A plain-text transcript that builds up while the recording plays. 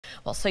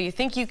Well, so you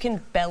think you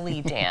can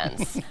belly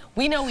dance.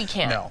 We know we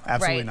can't. No,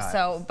 absolutely right? not.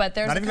 So, but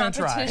there's not a even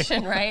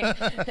competition, right?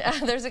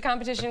 There's a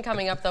competition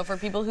coming up, though, for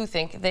people who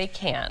think they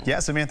can. Yeah,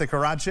 Samantha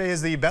Karache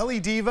is the belly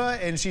diva,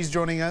 and she's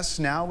joining us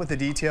now with the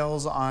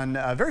details on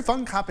a very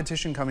fun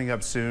competition coming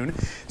up soon.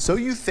 So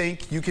you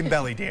think you can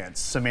belly dance.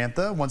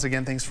 Samantha, once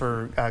again, thanks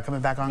for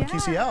coming back on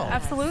QCL.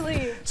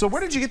 Absolutely. So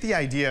where did you get the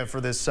idea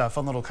for this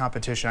fun little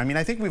competition? I mean,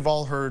 I think we've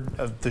all heard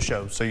of the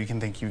show, So You Can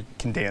Think You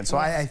Can Dance. So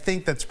I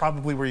think that's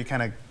probably where you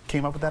kind of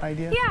came up with that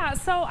idea? Yeah,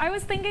 so I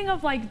was thinking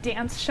of like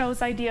dance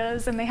shows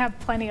ideas, and they have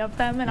plenty of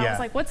them, and I was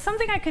like, what's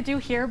something I could do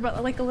here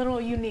but like a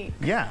little unique?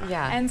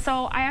 Yeah. And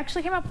so I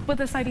actually came up with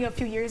this idea a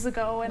few years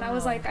ago, and I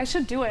was like, I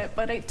should do it,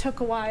 but it took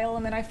a while,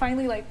 and then I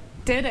finally like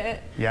did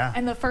it.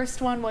 And the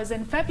first one was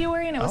in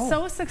February, and it was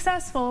so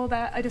successful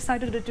that I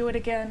decided to do it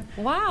again.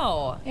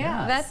 Wow.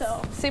 Yeah. That's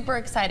super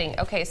exciting.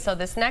 Okay, so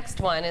this next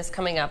one is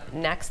coming up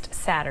next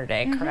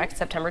Saturday, correct?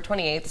 September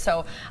 28th.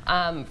 So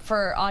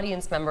for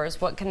audience members,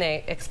 what can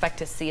they expect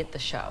to see at the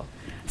show?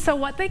 So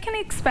what they can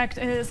expect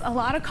is a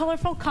lot of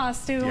colorful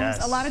costumes,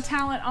 a lot of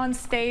talent on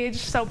stage.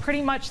 So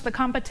pretty much the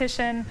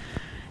competition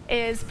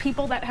is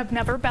people that have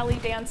never belly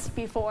danced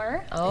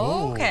before.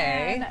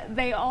 Okay. And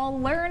they all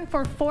learn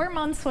for 4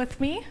 months with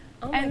me,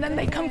 and then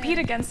they compete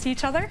against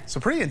each other. So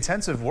pretty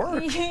intensive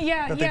work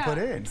that they put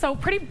in. So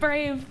pretty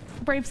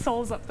brave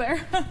souls up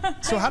there.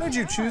 So how did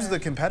you choose the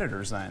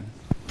competitors then?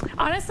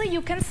 Honestly,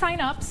 you can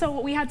sign up. So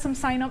we had some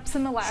sign-ups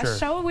in the last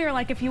show. We were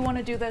like, if you want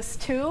to do this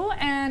too,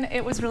 and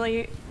it was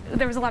really,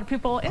 there was a lot of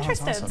people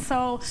interested.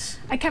 So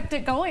I kept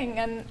it going,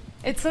 and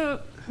it's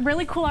a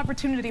really cool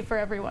opportunity for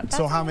everyone.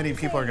 So how many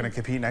people are going to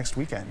compete next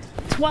weekend?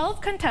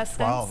 12 contestants.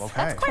 12, okay.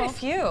 That's quite a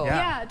few.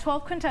 Yeah,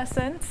 12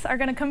 contestants are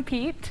going to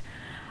compete.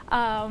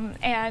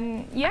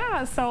 And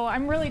yeah, so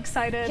I'm really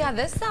excited. Yeah,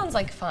 this sounds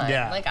like fun.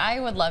 Yeah. Like I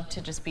would love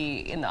to just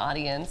be in the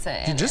audience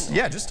and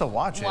just to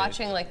watch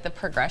watching like the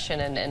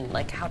progression and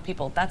like how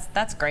people.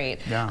 That's great.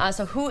 Yeah.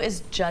 So who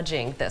is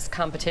judging this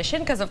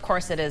competition? Because of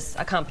course it is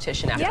a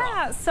competition after all.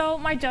 Yeah. So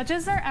my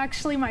judges are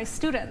actually my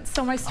students.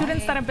 So my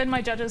students that have been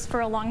my judges for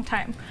a long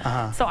time.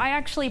 So I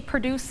actually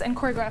produce and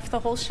choreograph the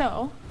whole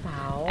show.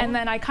 Wow. And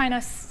then I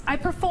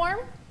perform,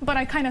 but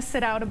I kind of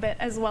sit out a bit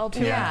as well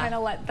too. Yeah. I kind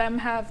of let them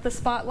have the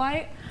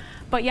spotlight.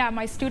 But yeah,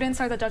 my students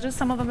are the judges.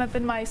 Some of them have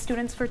been my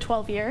students for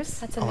 12 years.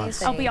 That's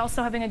amazing. I'll be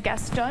also having a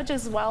guest judge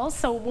as well.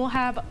 So we'll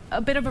have a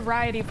bit of a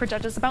variety for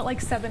judges, about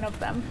like 7 of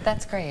them.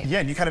 That's great. Yeah,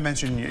 and you kind of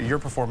mentioned your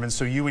performance.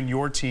 So you and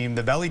your team,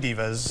 the Belly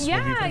Divas,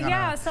 will be putting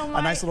on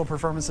a nice little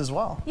performance as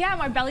well. Yeah,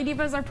 my Belly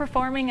Divas are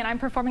performing, and I'm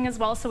performing as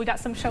well. So we got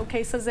some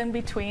showcases in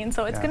between.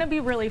 So it's going to be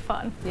really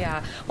fun.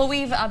 Yeah. Well,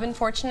 we've been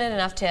fortunate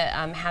enough to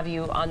have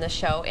you on the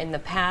show in the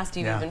past.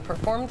 You've even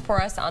performed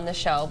for us on the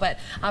show. But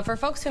for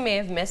folks who may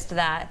have missed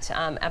that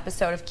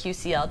episode of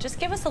QCL, just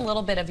give us a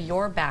little bit of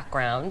your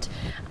background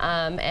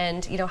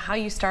and how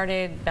you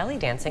started belly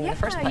dancing in the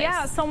first place.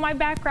 Yeah, so my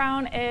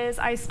background is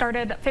I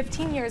started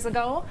 15 years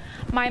ago.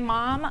 My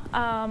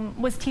mom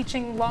was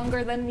teaching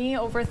longer than me,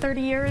 over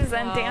 30 years,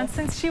 and danced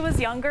since she was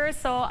younger.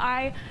 So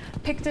I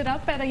picked it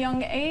up at a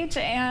young age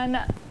and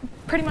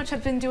pretty much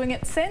have been doing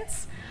it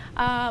since.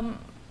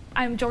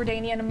 I'm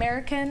Jordanian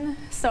American,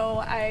 so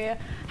I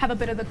have a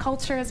bit of the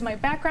culture as my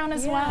background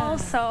as well.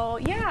 So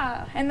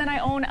yeah, and then I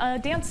own a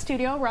dance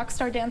studio,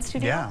 Rockstar Dance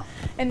Studio,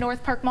 in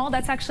North Park Mall.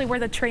 That's actually where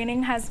the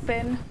training has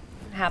been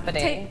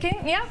happening.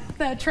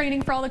 The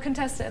training for all the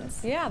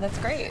contestants. Yeah, that's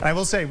great. And I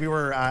will say, we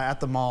were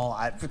at the mall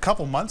a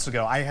couple months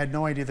ago. I had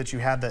no idea that you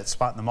had that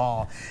spot in the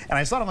mall, and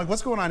I saw it. I'm like,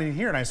 what's going on in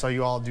here? And I saw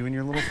you all doing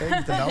your little thing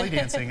with the belly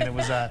dancing, and it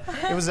was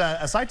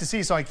a sight to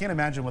see. So I can't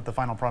imagine what the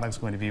final product's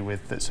going to be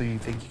with it. So you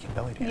think you can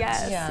belly dance?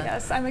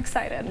 Yes, I'm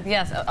excited.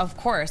 Yes, of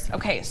course.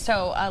 Okay,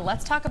 so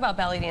let's talk about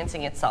belly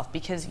dancing itself,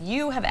 because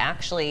you have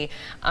actually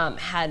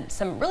had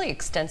some really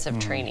extensive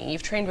training.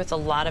 You've trained with a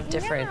lot of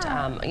different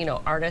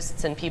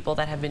artists and people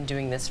that have been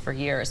doing this for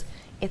years.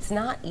 It's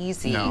not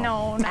easy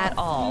at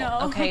all. No.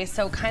 Okay,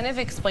 so kind of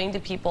explain to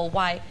people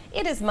why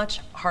it is much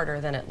harder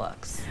than it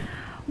looks.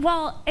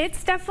 Well,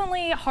 it's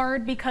definitely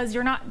hard because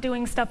you're not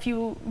doing stuff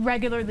you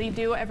regularly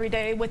do every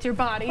day with your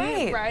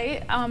body,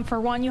 right? For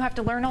one, you have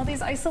to learn all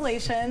these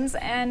isolations,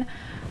 and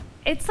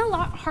it's a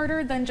lot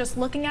harder than just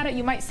looking at it.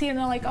 You might see it and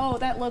they're like, oh,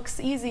 that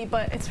looks easy,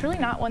 but it's really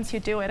not once you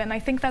do it. And I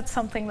think that's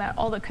something that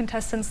all the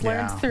contestants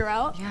learned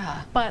throughout.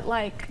 But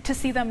like, to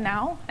see them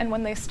now and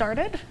when they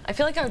started, I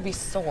feel like I would be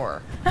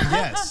sore.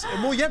 Yes.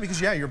 Well, yeah,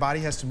 because your body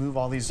has to move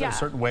all these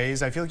certain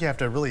ways. I feel like you have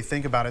to really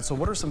think about it. So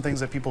what are some things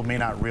that people may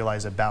not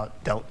realize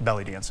about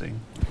belly dancing?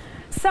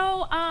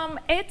 So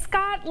it's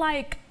got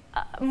like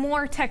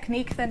more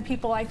technique than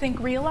people I think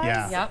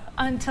realize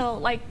until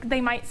like they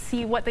might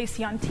see what they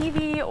see on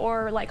TV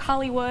or like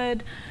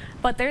Hollywood,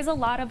 but there's a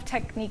lot of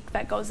technique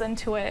that goes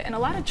into it and a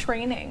lot of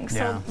training.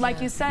 So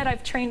like you said,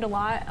 I've trained a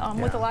lot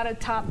with a lot of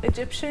top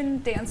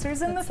Egyptian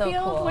dancers in the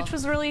field,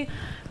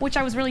 which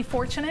I was really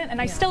fortunate, and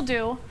I still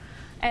do.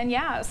 And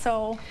yeah,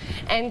 so.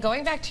 And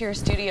going back to your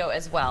studio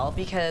as well,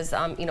 because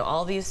you know,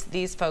 all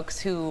these folks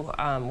who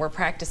were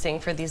practicing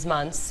for these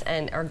months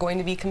and are going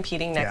to be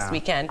competing next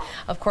weekend,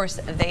 of course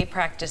they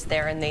practiced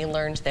there and they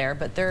learned there,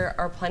 but there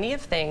are plenty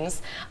of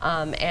things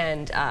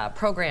and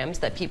programs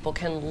that people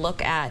can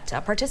look at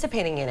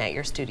participating in at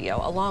your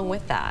studio along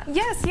with that.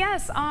 Yes,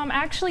 yes.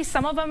 Actually,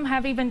 some of them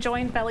have even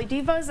joined Belly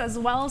Divas as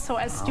well, so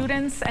as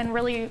students, and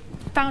really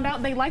found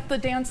out they liked the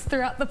dance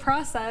throughout the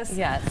process.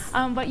 Yes.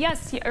 But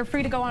yes, you're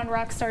free to go on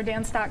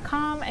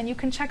rockstardance.com and you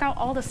can check out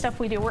all the stuff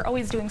we do. We're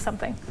always doing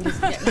something. Busy.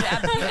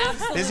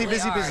 Yes,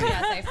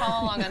 I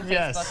follow along on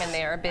Facebook and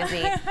they are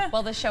busy.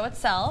 Well, the show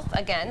itself,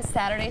 again,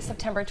 Saturday,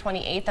 September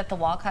 28th at the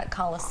Walcott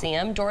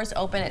Coliseum. Doors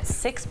open at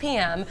 6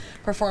 p.m.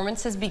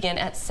 Performances begin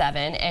at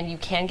 7, and you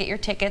can get your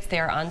tickets. They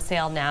are on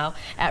sale now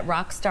at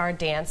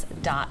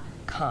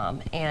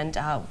rockstardance.com. And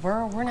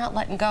we're not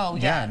letting go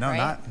yet. Yeah, no,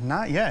 right?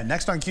 not yet.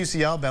 Next on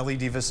QCL, Belly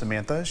Diva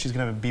Samantha. She's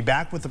going to be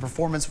back with the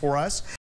performance for us.